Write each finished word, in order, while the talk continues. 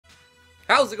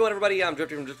How's it going, everybody? I'm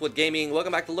Drifter from Driftwood Gaming.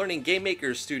 Welcome back to Learning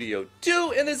GameMaker Studio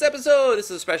 2. In this episode, this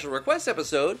is a special request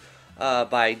episode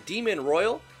by Demon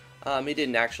Royal. He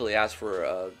didn't actually ask for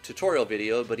a tutorial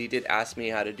video, but he did ask me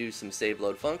how to do some save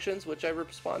load functions, which I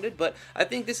responded. But I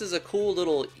think this is a cool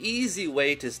little easy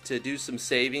way to do some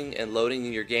saving and loading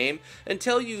in your game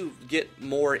until you get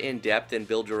more in depth and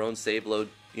build your own save load,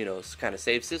 kind of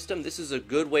save system. This is a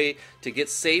good way to get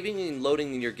saving and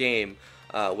loading in your game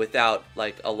without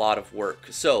like a lot of work.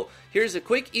 So here's a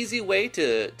quick, easy way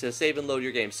to save and load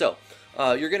your game. So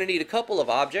you're going to need a couple of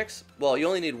objects. Well, you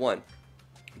only need one.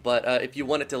 But if you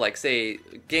wanted to, like, say,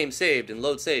 game saved and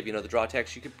load save, the draw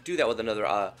text, you could do that with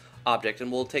another object, and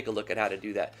we'll take a look at how to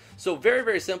do that. So very,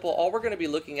 very simple. All we're going to be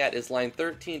looking at is line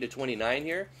 13 to 29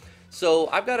 here. So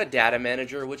I've got a data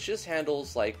manager, which just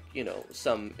handles, like,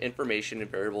 some information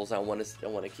and variables I want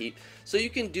to keep. So you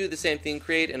can do the same thing,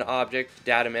 create an object,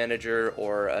 data manager,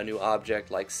 or a new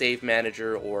object like save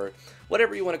manager, or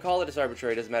whatever you want to call it. It's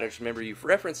arbitrary, it doesn't matter. Just remember, you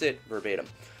reference it verbatim.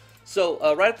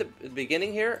 So right at the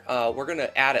beginning here, we're going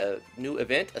to add a new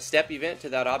event, a step event to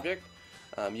that object.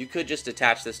 You could just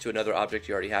attach this to another object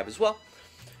you already have as well.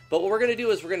 But what we're going to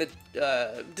do is we're going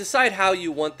to decide how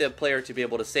you want the player to be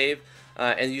able to save,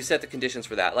 and you set the conditions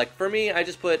for that. Like for me, I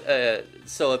just put,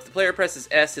 so if the player presses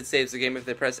S, it saves the game. If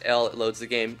they press L, it loads the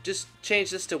game. Just change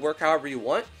this to work however you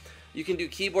want. You can do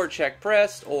keyboard check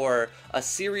pressed or a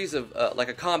series of, like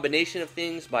a combination of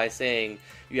things by saying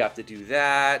you have to do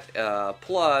that,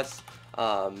 plus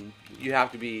you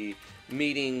have to be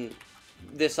meeting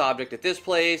this object at this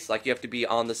place, like you have to be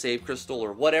on the save crystal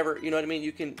or whatever, you know what I mean?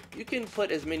 You can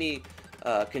put as many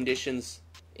conditions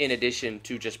in addition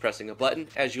to just pressing a button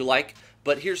as you like,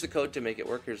 but here's the code to make it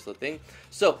work. Here's the thing.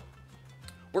 So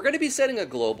we're going to be setting a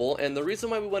global, and the reason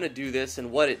why we want to do this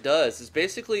and what it does is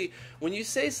basically when you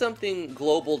say something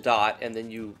global dot and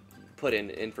then you put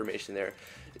in information there,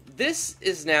 this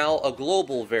is now a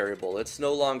global variable. It's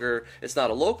no longer, it's not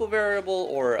a local variable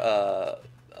or a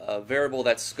variable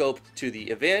that's scoped to the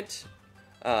event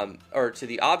or to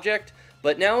the object,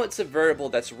 but now it's a variable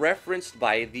that's referenced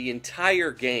by the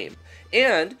entire game.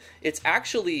 And it's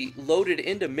actually loaded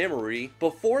into memory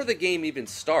before the game even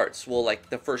starts. Well, like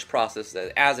the first process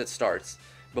as it starts.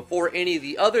 Before any of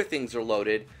the other things are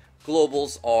loaded,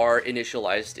 globals are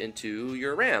initialized into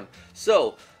your RAM.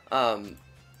 So,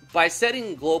 by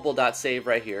setting global.save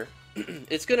right here,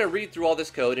 it's going to read through all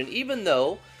this code, and even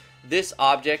though this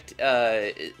object,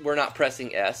 we're not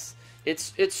pressing S,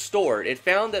 it's stored. It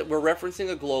found that we're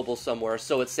referencing a global somewhere,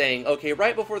 so it's saying, okay,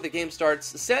 right before the game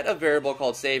starts, set a variable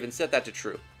called save and set that to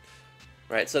true.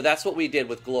 Right, so that's what we did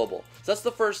with global. So that's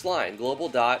the first line,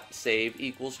 global.save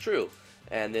equals true.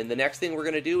 And then the next thing we're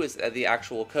going to do is the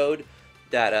actual code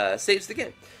that saves the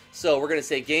game. So we're going to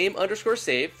say game underscore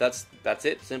save. That's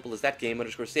it. Simple as that, game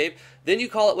underscore save. Then you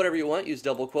call it whatever you want. Use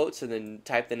double quotes and then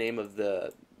type the name of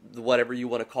the whatever you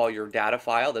want to call your data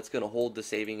file that's going to hold the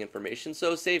saving information.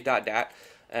 So save.dat,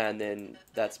 and then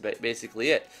that's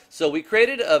basically it. So we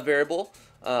created a variable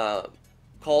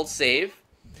called save,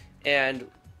 and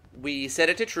we set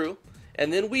it to true,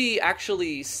 and then we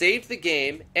actually saved the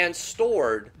game and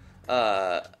stored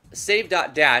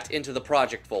save.dat into the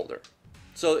project folder.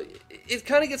 So it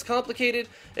kind of gets complicated.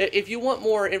 If you want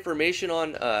more information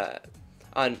on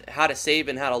how to save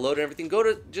and how to load and everything,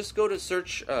 just go to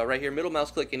search right here, middle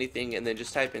mouse click anything, and then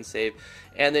just type in save,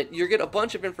 and then you get a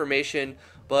bunch of information.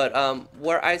 But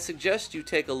where I suggest you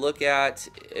take a look at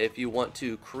if you want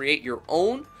to create your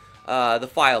own, the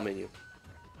file menu.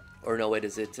 Or no, wait,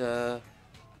 is it?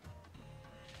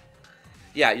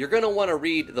 Yeah, you're going to want to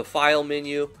read the file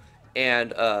menu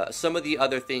and some of the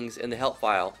other things in the help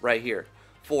file right here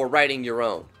for writing your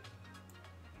own.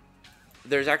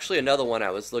 There's actually another one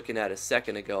I was looking at a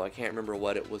second ago. I can't remember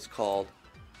what it was called.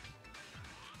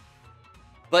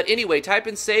 But anyway, type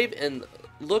in save and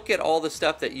look at all the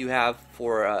stuff that you have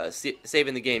for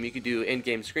saving the game. You could do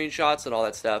in-game screenshots and all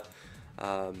that stuff.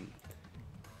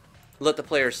 Let the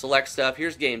player select stuff.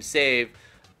 Here's game save.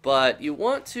 But you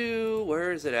want to...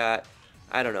 Where is it at?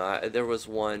 I don't know. There was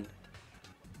one.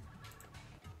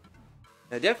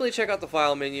 Now definitely check out the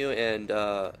file menu and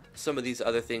some of these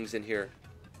other things in here.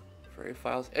 For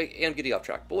files, I'm getting off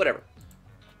track, but whatever.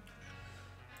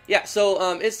 Yeah,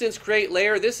 so instance create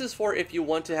layer. This is for if you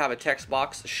want to have a text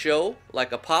box show,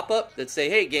 like a pop-up that say,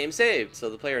 hey, game saved, so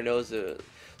the player knows.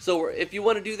 So if you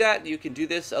want to do that, you can do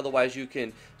this. Otherwise, you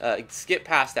can skip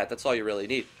past that. That's all you really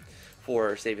need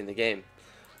for saving the game.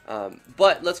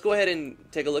 But let's go ahead and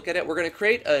take a look at it. We're going to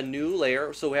create a new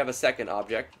layer, so we have a second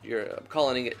object. You're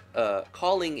calling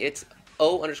it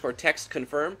O_text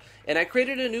confirm, and I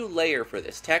created a new layer for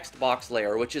this, text box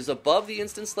layer, which is above the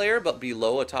instance layer but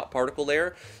below a top particle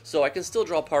layer, so I can still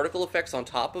draw particle effects on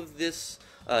top of this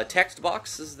text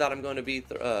boxes that I'm going to be,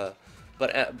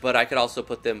 but I could also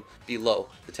put them below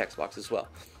the text box as well.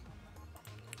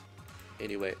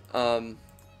 Anyway,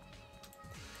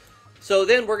 so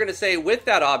then we're going to say with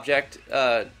that object,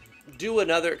 control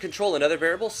another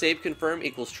variable, save confirm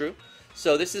equals true.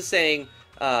 So this is saying,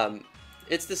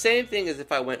 it's the same thing as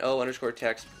if I went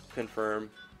O_text confirm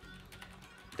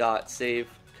dot save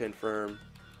confirm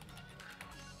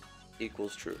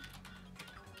equals true.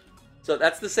 So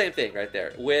that's the same thing right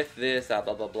there with this blah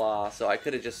blah blah. So I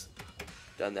could have just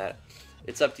done that.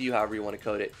 It's up to you however you want to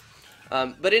code it.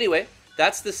 But anyway,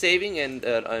 that's the saving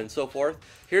and so forth.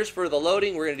 Here's for the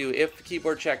loading. We're going to do if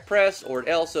keyboard check press or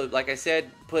else. So like I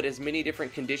said, put as many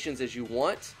different conditions as you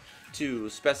want to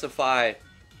specify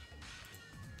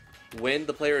when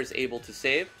the player is able to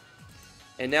save.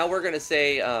 And now we're going to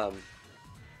say,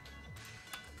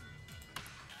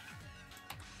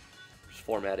 just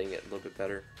formatting it a little bit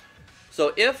better.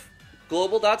 So if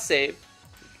global.save,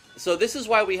 so this is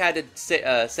why we had to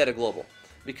set a global.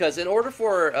 Because in order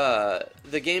for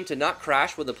the game to not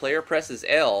crash when the player presses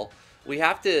L, we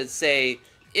have to say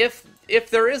if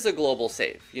there is a global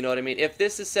save. You know what I mean? If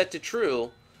this is set to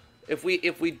true, if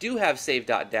we do have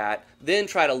save.dat, then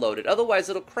try to load it. Otherwise,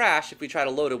 it'll crash if we try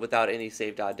to load it without any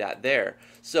save.dat there.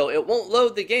 So it won't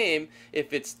load the game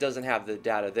if it doesn't have the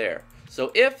data there.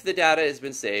 So if the data has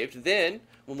been saved, then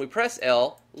when we press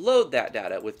L, load that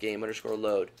data with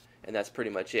game_load. And that's pretty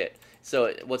much it.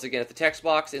 So once again, at the text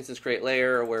box, instance create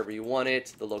layer, or wherever you want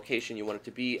it, the location you want it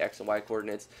to be, X and Y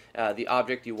coordinates, the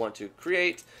object you want to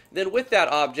create. Then with that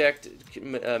object,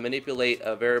 manipulate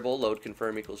a variable, load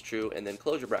confirm equals true, and then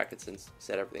close your brackets and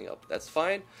set everything up. That's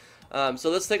fine. So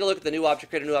let's take a look at the new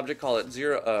object. Create a new object, call it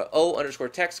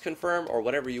O_text confirm, or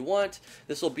whatever you want.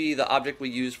 This will be the object we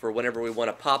use for whenever we want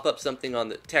to pop up something on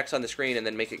the text on the screen and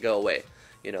then make it go away.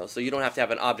 You know, so you don't have to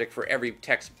have an object for every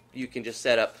text. You can just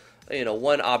set up, you know,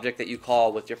 one object that you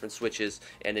call with different switches,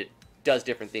 and it does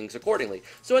different things accordingly.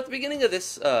 So at the beginning of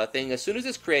this thing, as soon as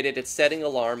it's created, it's setting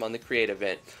alarm on the create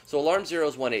event. So alarm 0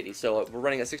 is 180. So we're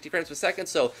running at 60 frames per second.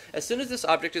 So as soon as this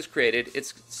object is created,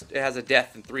 it has a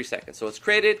death in 3 seconds. So it's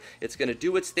created, it's going to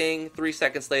do its thing. 3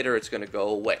 seconds later, it's going to go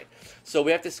away. So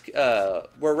we have to,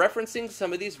 we're referencing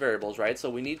some of these variables, right? So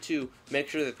we need to make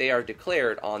sure that they are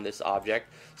declared on this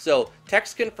object. So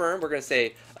text confirm, we're going to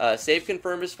say save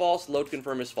confirm is false, load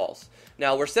confirm is false.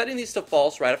 Now we're setting these to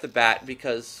false right off the bat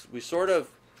because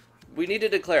we need to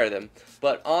declare them.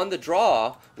 But on the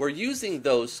draw, we're using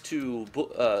those two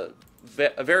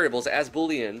variables as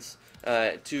booleans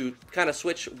to kind of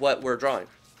switch what we're drawing.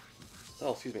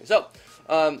 Oh, excuse me. So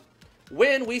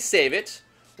when we save it,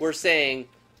 we're saying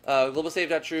global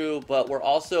save.true, but we're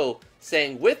also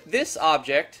saying with this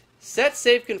object, set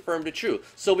save confirm to true.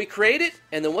 So we create it,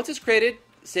 and then once it's created,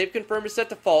 save confirm is set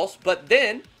to false, but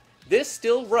then this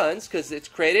still runs because it's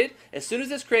created. As soon as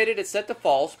it's created, it's set to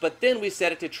false, but then we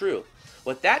set it to true.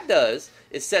 What that does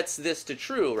is sets this to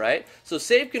true, right? So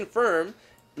save confirm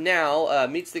now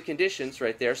meets the conditions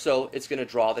right there, so it's going to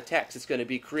draw the text. It's going to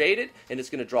be created, and it's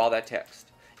going to draw that text.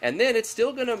 And then it's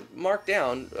still going to mark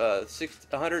down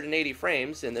 180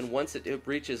 frames, and then once it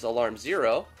reaches alarm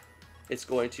 0, it's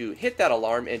going to hit that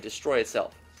alarm and destroy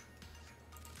itself.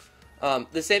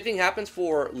 The same thing happens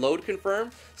for load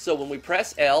confirm. So when we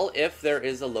press L, if there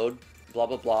is a load blah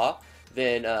blah blah,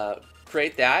 then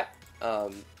create that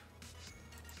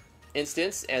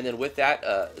instance, and then with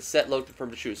that set load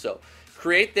confirm to true. So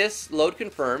create this load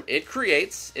confirm, it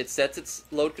creates, it sets its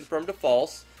load confirm to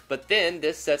false, but then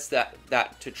this sets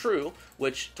that to true,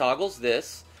 which toggles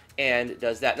this and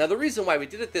does that. Now the reason why we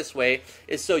did it this way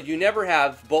is so you never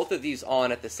have both of these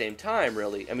on at the same time,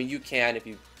 really. I mean, you can if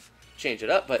you change it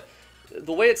up, but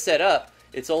the way it's set up,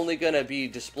 it's only going to be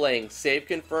displaying save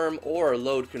confirm or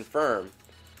load confirm,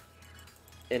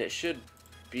 and it should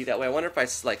be that way. I wonder if I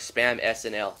like spam S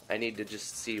and L. I need to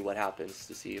just see what happens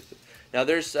to see if. Now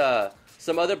there's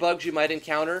some other bugs you might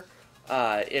encounter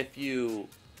if you.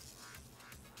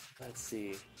 Let's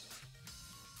see.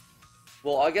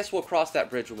 Well, I guess we'll cross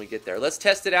that bridge when we get there. Let's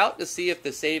test it out to see if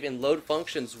the save and load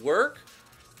functions work.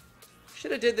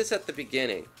 Should have did this at the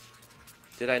beginning.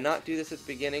 Did I not do this at the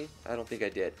beginning? I don't think I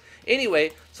did.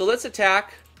 Anyway, so let's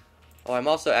attack. Oh, I'm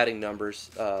also adding numbers,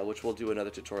 which we'll do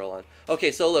another tutorial on.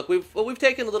 Okay, so look, we've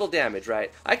taken a little damage,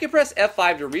 right? I can press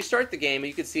F5 to restart the game, and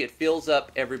you can see it fills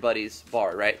up everybody's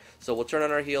bar, right? So we'll turn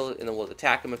on our heal, and then we'll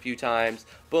attack them a few times.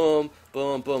 Boom,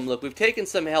 boom, boom. Look, we've taken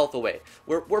some health away.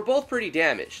 We're both pretty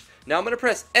damaged. Now I'm going to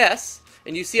press S,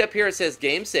 and you see up here it says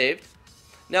game saved.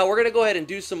 Now we're going to go ahead and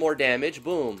do some more damage.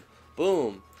 Boom,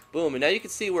 boom, boom. And now you can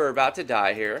see we're about to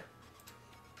die here.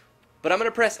 But I'm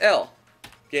going to press L.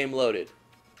 Game loaded.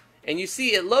 And you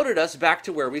see it loaded us back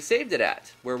to where we saved it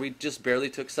at, where we just barely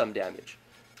took some damage.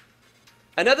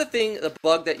 Another thing, the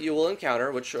bug that you will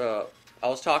encounter, which I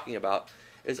was talking about,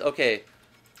 is, okay,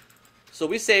 so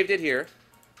we saved it here.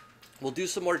 We'll do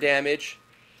some more damage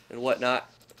and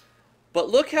whatnot. But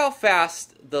look how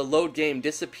fast the load game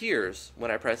disappears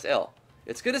when I press L.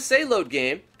 It's going to say load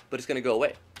game, but it's going to go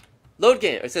away. Load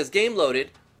game. It says game loaded,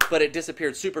 but it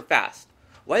disappeared super fast.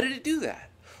 Why did it do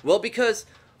that? Well, because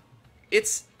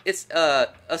it's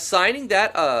assigning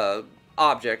that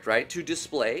object, right, to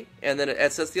display, and then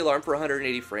it sets the alarm for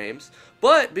 180 frames.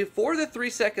 But before the 3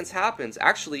 seconds happens,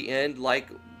 actually in like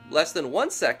less than 1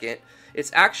 second,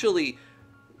 it's actually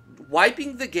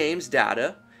wiping the game's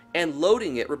data and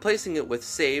loading it, replacing it with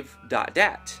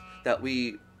save.dat that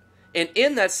we, and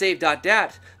in that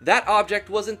save.dat, that object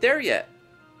wasn't there yet.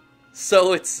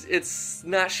 So it's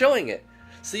not showing it.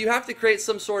 So you have to create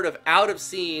some sort of out of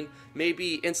scene,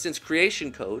 maybe instance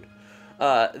creation code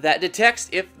that detects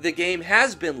if the game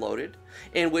has been loaded,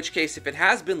 in which case if it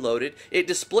has been loaded, it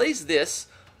displays this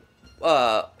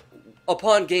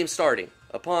upon game starting,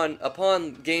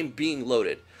 upon game being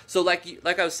loaded. So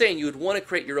like I was saying, you would want to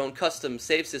create your own custom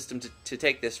save system to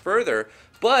take this further,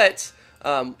 but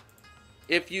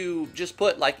if you just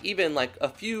put like even like a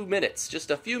few minutes,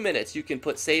 just a few minutes, you can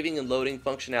put saving and loading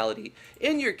functionality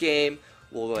in your game.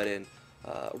 We'll go ahead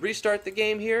and restart the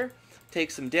game here,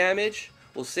 take some damage,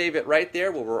 we'll save it right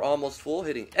there where we're almost full,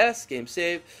 hitting S, game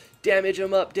save, damage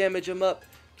them up, get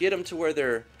them to where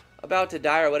they're about to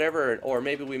die or whatever, or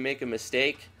maybe we make a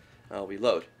mistake, we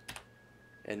load.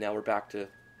 And now we're back to...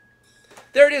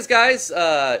 There it is, guys.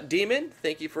 Demon,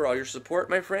 thank you for all your support,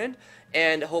 my friend.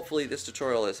 And hopefully this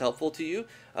tutorial is helpful to you.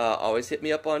 Always hit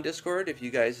me up on Discord if you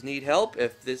guys need help.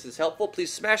 If this is helpful,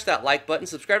 please smash that like button.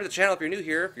 Subscribe to the channel if you're new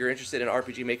here. If you're interested in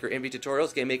RPG Maker Envy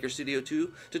tutorials, GameMaker Studio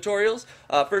 2 tutorials,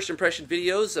 first impression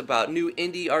videos about new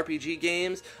indie RPG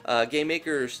games,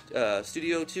 GameMaker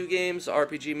Studio 2 games,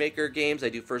 RPG Maker games. I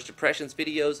do first impressions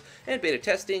videos and beta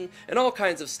testing and all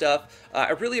kinds of stuff.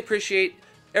 I really appreciate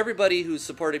everybody who's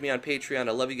supported me on Patreon.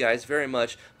 I love you guys very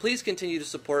much. Please continue to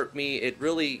support me. It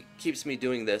really keeps me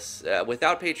doing this.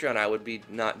 Without Patreon, I would be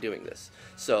not doing this.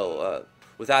 So,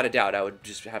 without a doubt, I would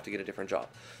just have to get a different job.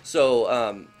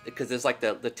 So, because there's like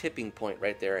the tipping point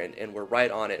right there, and we're right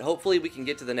on it. Hopefully, we can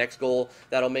get to the next goal.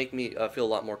 That'll make me feel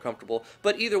a lot more comfortable.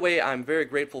 But either way, I'm very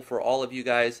grateful for all of you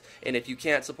guys. And if you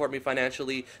can't support me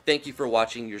financially, thank you for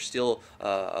watching. You're still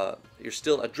a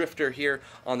drifter here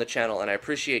on the channel, and I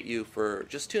appreciate you for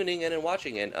just tuning in and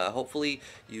watching. And hopefully,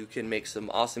 you can make some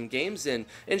awesome games and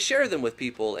share them with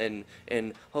people,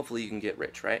 and hopefully, you can get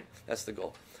rich. Right? That's the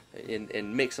goal.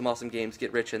 And make some awesome games,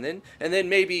 get rich, and then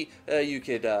maybe you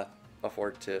could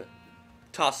afford to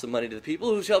toss some money to the people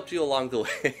who's helped you along the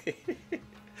way.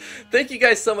 Thank you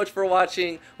guys so much for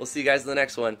watching. We'll see you guys in the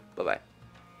next one. Bye-bye.